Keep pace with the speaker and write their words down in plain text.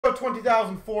of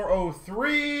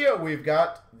 20,403, we've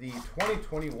got the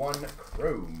 2021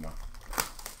 Chrome.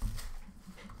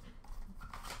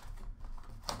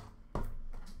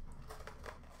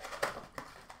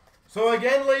 So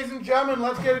again, ladies and gentlemen,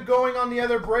 let's get it going on the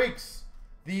other breaks.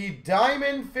 The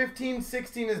Diamond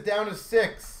 15-16 is down to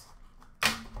 6.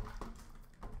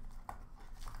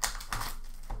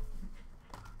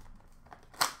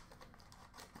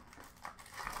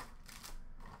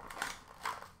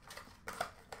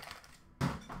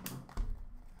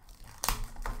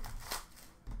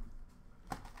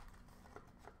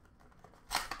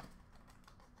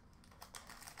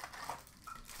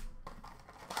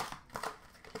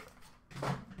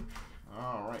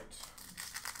 All right.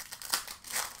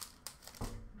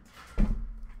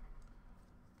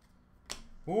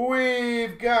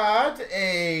 We've got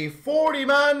a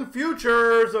 40-man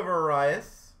futures of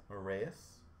Arias. If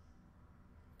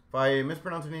I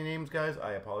mispronounce any names, guys,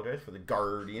 I apologize. For the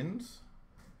Guardians.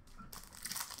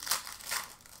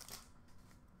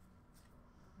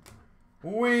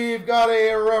 We've got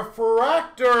a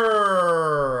refractor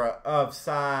of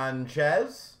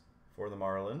Sanchez for the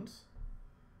Marlins.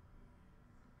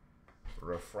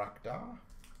 Refractor.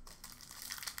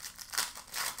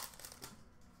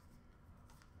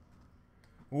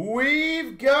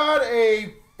 We've got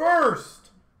a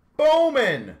first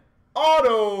Bowman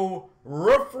auto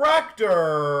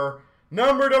refractor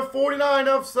number /49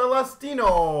 of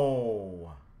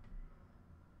Celestino.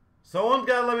 Someone's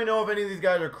got to let me know if any of these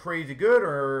guys are crazy good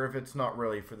or if it's not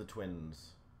really for the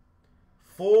Twins.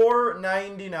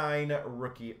 $4.99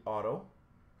 rookie auto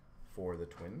for the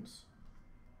Twins.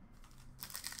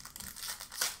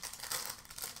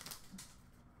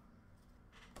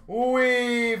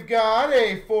 We've got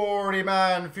a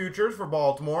 40-man futures for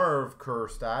Baltimore of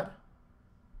Kjerstad.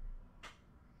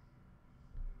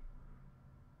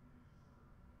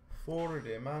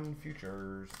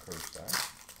 Futures,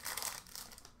 Kjerstad.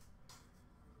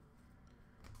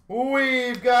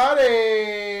 We've got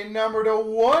a number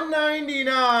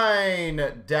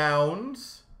 /199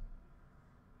 Downs.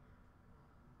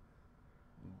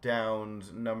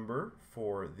 Downs number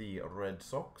for the Red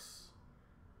Sox.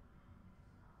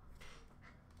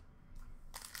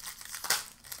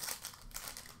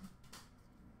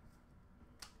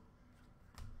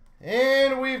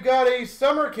 And we've got a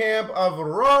summer camp of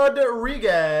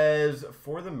Rodriguez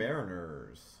for the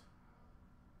Mariners.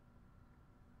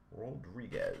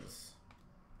 Rodriguez.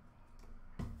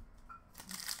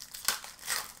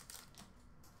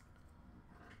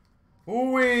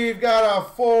 We've got a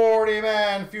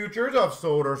 40-man futures of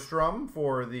Soderstrom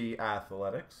for the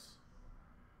Athletics.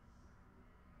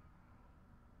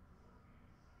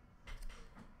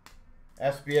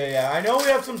 SBA, yeah. I know we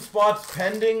have some spots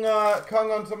pending,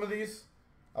 Kung, on some of these.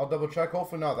 I'll double check.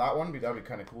 Hopefully not that one, but that would be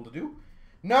kind of cool to do.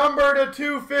 Number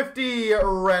 /250,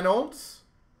 Reynolds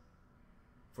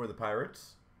for the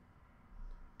Pirates.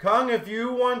 Kung, if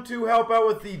you want to help out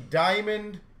with the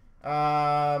Diamond, maybe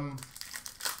I'll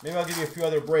give you a few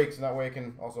other breaks, and that way I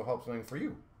can also help something for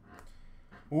you.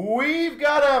 We've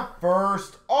got a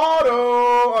first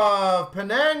auto of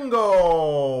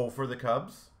Penango for the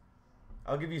Cubs.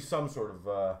 I'll give you some sort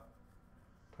of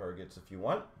targets if you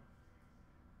want.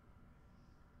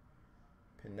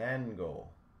 Penango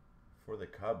for the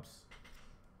Cubs.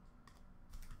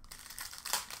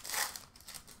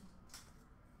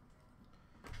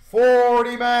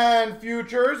 $40-man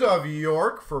futures of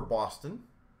York for Boston.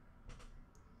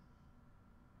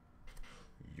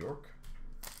 York.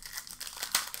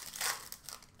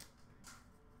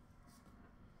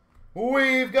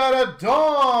 We've got a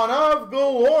Dawn of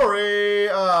Glory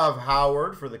of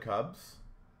Howard for the Cubs.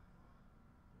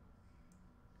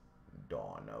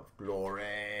 Dawn of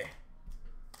Glory.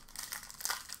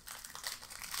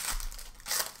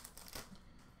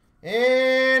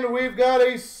 And we've got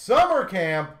a summer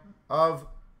camp of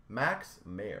Max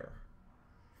Mayer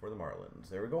for the Marlins.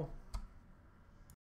 There we go.